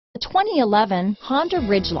2011 Honda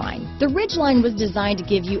Ridgeline. The Ridgeline was designed to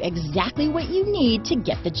give you exactly what you need to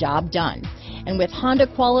get the job done. And with Honda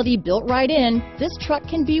quality built right in, this truck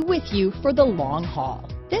can be with you for the long haul.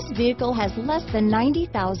 This vehicle has less than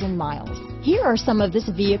 90,000 miles. Here are some of this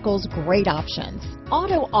vehicle's great options: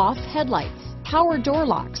 auto off headlights, power door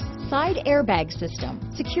locks, side airbag system,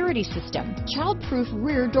 security system, child-proof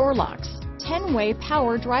rear door locks, 10-way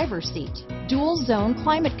power driver seat, dual zone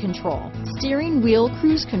climate control, steering wheel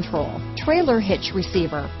cruise control, trailer hitch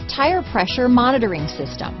receiver, tire pressure monitoring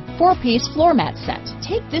system, 4-piece floor mat set.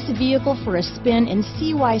 Take this vehicle for a spin and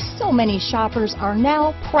see why so many shoppers are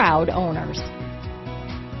now proud owners.